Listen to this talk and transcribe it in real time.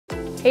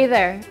Hey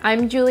there,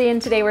 I'm Julie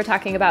and today we're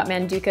talking about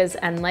Mandukas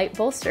and light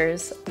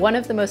bolsters, one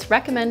of the most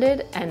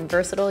recommended and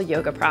versatile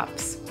yoga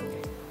props.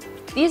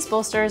 These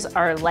bolsters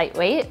are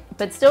lightweight,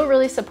 but still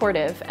really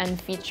supportive and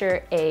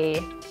feature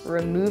a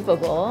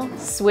removable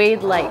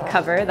suede-like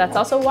cover that's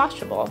also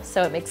washable,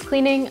 so it makes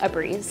cleaning a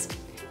breeze.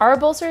 Our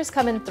bolsters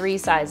come in 3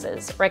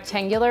 sizes: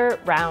 rectangular,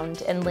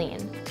 round, and lean.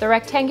 The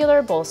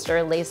rectangular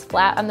bolster lays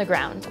flat on the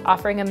ground,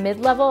 offering a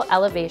mid-level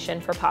elevation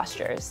for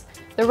postures.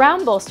 The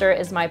round bolster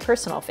is my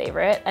personal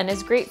favorite and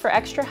is great for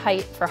extra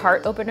height for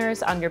heart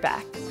openers on your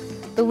back.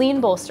 The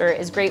lean bolster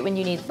is great when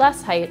you need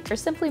less height or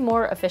simply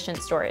more efficient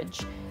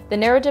storage. The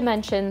narrow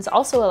dimensions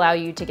also allow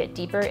you to get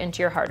deeper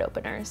into your heart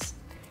openers.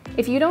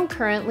 If you don't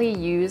currently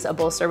use a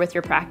bolster with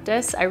your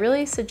practice, I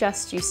really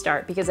suggest you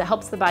start because it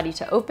helps the body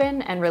to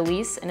open and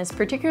release and is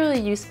particularly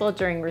useful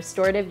during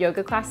restorative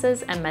yoga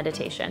classes and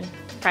meditation.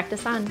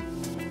 Practice on.